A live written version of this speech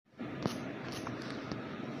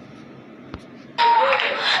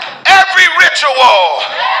every ritual,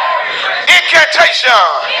 incantation,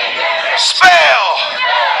 spell,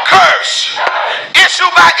 curse,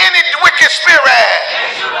 issued by any wicked spirit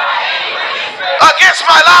against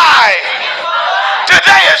my life,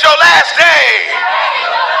 today is your last day.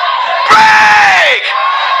 Break!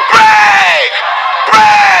 Break!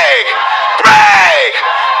 Break! Break!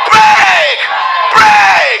 Break!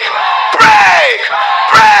 Break! Break!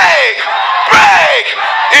 Break! Break!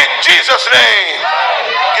 In Jesus' name.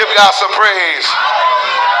 Give God some praise.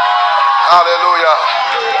 Hallelujah.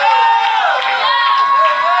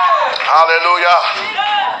 Hallelujah.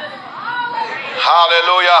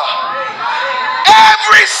 Hallelujah.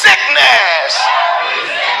 Every sickness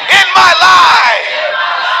in my life,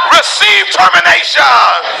 receive termination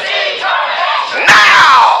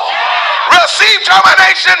now. Receive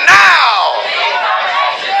termination now.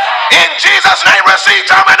 In Jesus' name, receive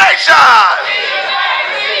termination.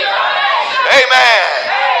 Amen.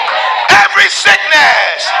 Every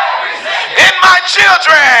sickness in my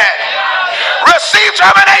children, receive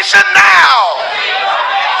termination now.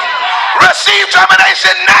 Receive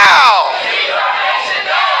termination now.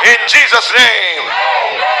 In Jesus' name.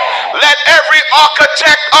 Let every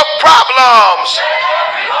architect of problems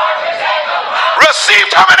receive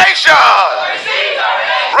termination.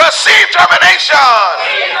 Receive termination.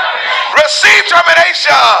 Receive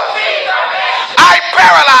termination. I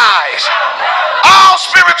paralyze all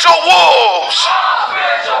spiritual wolves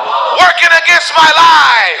working against my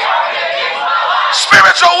life.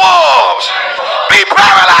 Spiritual wolves, be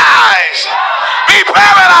paralyzed. Be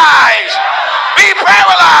paralyzed. Be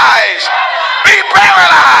paralyzed. Be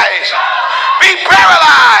paralyzed. Be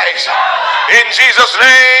paralyzed. In Jesus'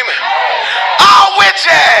 name. All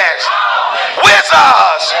witches,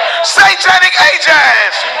 wizards, satanic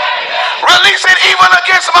agents, releasing evil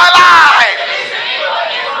against my life.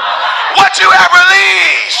 What you have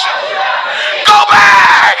released, go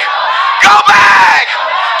back. Go back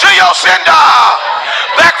to your sender.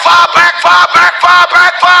 Backfire, backfire, backfire,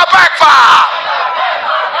 backfire, backfire.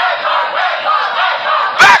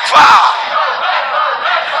 Backfire.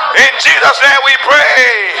 In Jesus' name we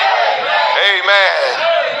pray.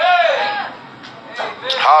 Amen.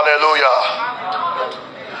 Hallelujah.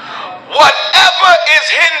 Whatever is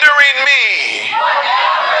hindering me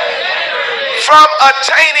from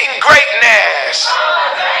attaining greatness,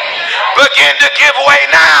 begin to give way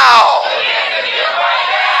now.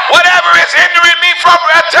 Whatever is hindering me from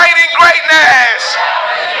attaining greatness,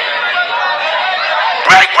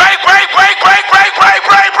 break, break, break, break, break, break, break,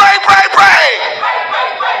 break, break, break, break.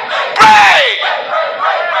 Break.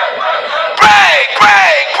 Break,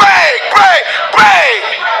 break, break, break, break.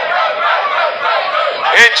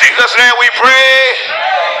 In Jesus' name we pray.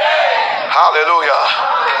 Hallelujah.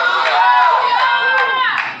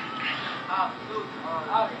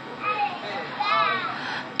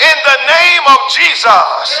 In the name of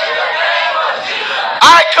Jesus,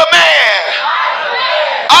 I command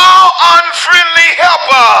all unfriendly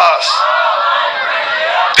helpers,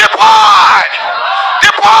 depart,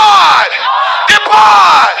 depart,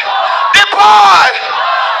 depart, depart.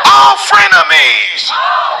 All frenemies,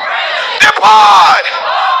 depart,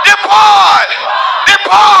 depart,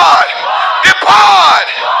 depart, depart.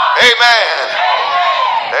 Amen.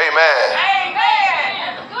 Amen.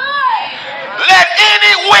 Let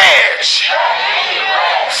any witch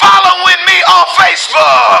following me on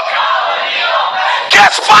Facebook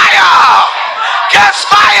catch fire, catch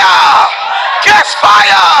fire, catch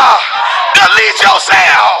fire. Delete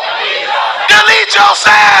yourself. Delete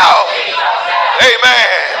yourself.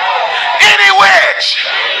 Amen. Any witch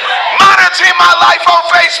monitoring my life on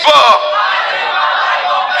Facebook,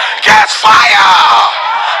 catch fire,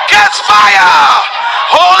 catch fire.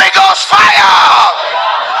 Holy Ghost fire.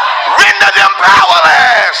 Render them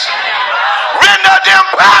powerless. Render them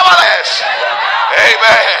powerless.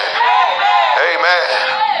 Amen. Amen.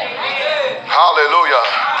 Hallelujah.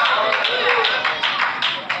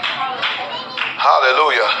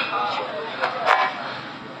 Hallelujah.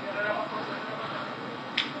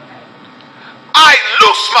 I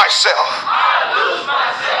loose myself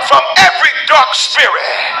from every dark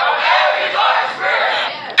spirit.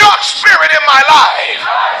 Dark spirit in my life.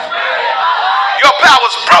 Your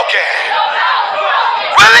power's broken.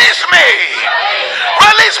 Release me.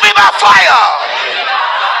 Release me by fire.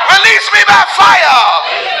 Release me by fire.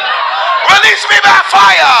 Release me by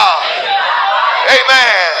fire.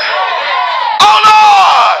 Amen. Oh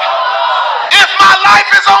Lord, if my life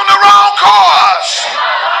is on the wrong course,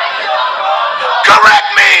 correct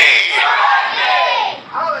me.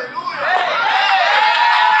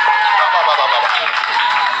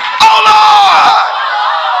 Oh Lord,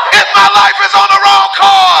 if my life is on the wrong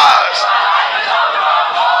cause.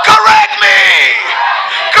 Correct me.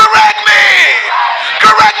 Correct me.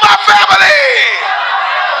 Correct my family.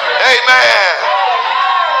 Amen.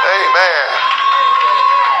 Amen.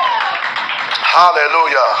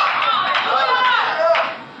 Hallelujah.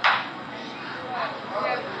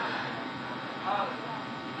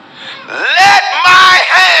 Let my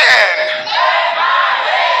hand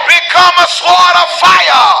become a sword of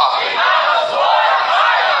fire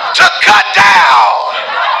to cut down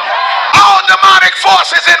all demonic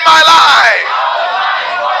forces in my life.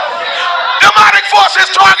 Demonic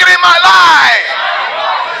forces targeting my life.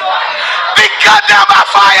 Be cut down by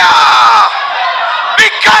fire. Be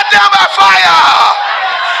cut down by fire.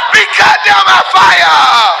 Be cut down by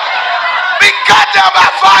fire. Be cut down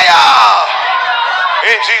by fire.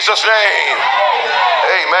 In Jesus' name.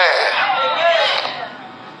 Amen.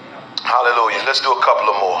 Hallelujah. Let's do a couple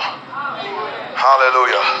of more.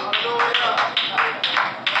 Hallelujah.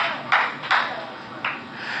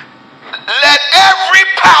 Let every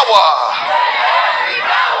power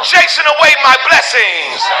chasing away my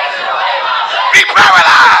blessings be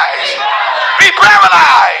paralyzed. Be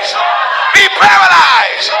paralyzed. Be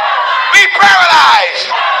paralyzed. Be paralyzed.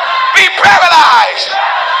 Be paralyzed.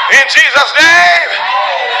 In Jesus' name.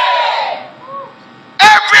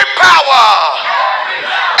 Every power,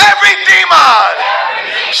 every demon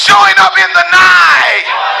showing up in the night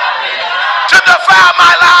to defile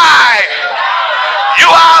my life. You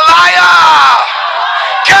are a liar.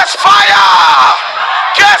 Catch fire.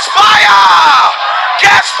 Catch fire.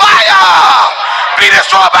 Catch fire. Be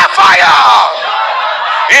destroyed by fire.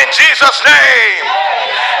 In Jesus' name.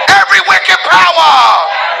 Every wicked power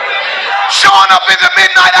showing up in the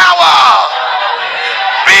midnight hour,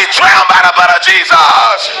 be drowned by the blood of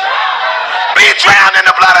Jesus. Be drowned in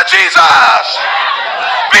the blood of Jesus.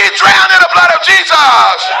 Be drowned in the blood of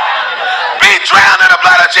Jesus. Be drowned in the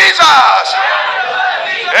blood of Jesus.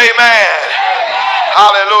 Amen.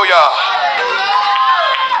 Hallelujah.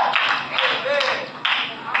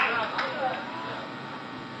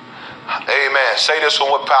 Amen. Say this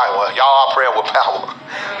one with power. Y'all are praying with power.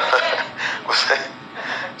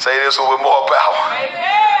 Say this one with more power.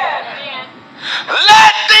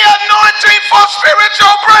 Let the anointing for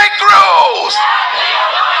spiritual breakthroughs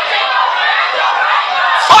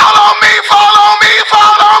follow me, follow me,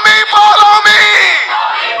 follow me, follow me.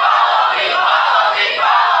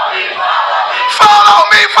 Follow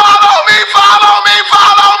me, follow me, follow me,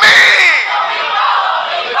 follow me.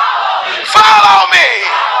 Follow me.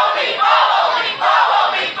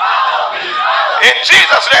 In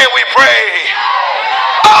Jesus' name we pray.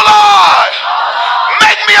 Oh Lord,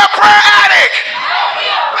 make me a prayer addict.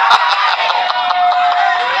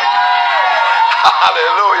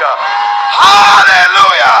 Hallelujah.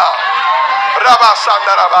 Hallelujah.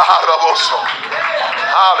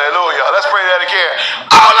 Hallelujah. Let's pray that again.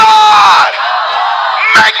 Oh Lord,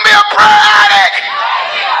 make me a prayer addict.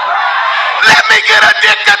 Let me get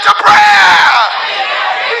addicted to prayer.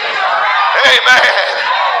 Amen.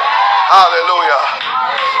 Hallelujah.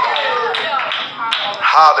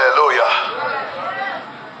 Hallelujah.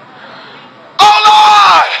 Oh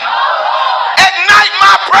Lord, ignite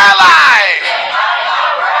my prayer life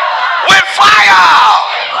with fire.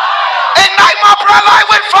 Ignite my prayer life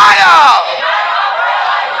with fire.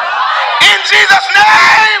 In Jesus'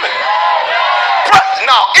 name.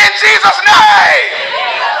 No, in Jesus' name.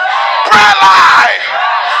 Prayer life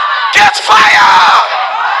gets fire.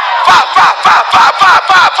 Fire, fire, fire, fire, fire,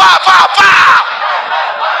 fire, fire, fire, fire.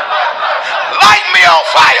 Light me on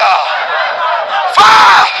fire.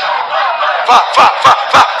 Fire. Fire, fire, fire,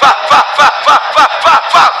 fire, fire, fire, fire, fire, fire,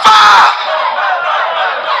 fire, fire.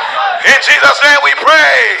 In Jesus' name we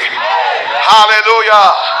pray. Hallelujah.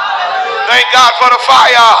 Thank God for the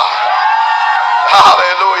fire.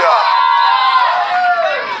 Hallelujah.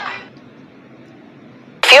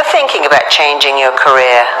 If you're thinking about changing your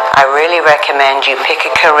career, I really recommend you pick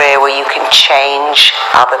a career where you can change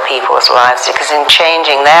other people's lives, because in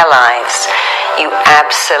changing their lives, you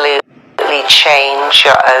absolutely change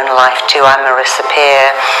your own life too. I'm Marissa Peer,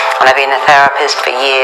 and I've been a therapist for years.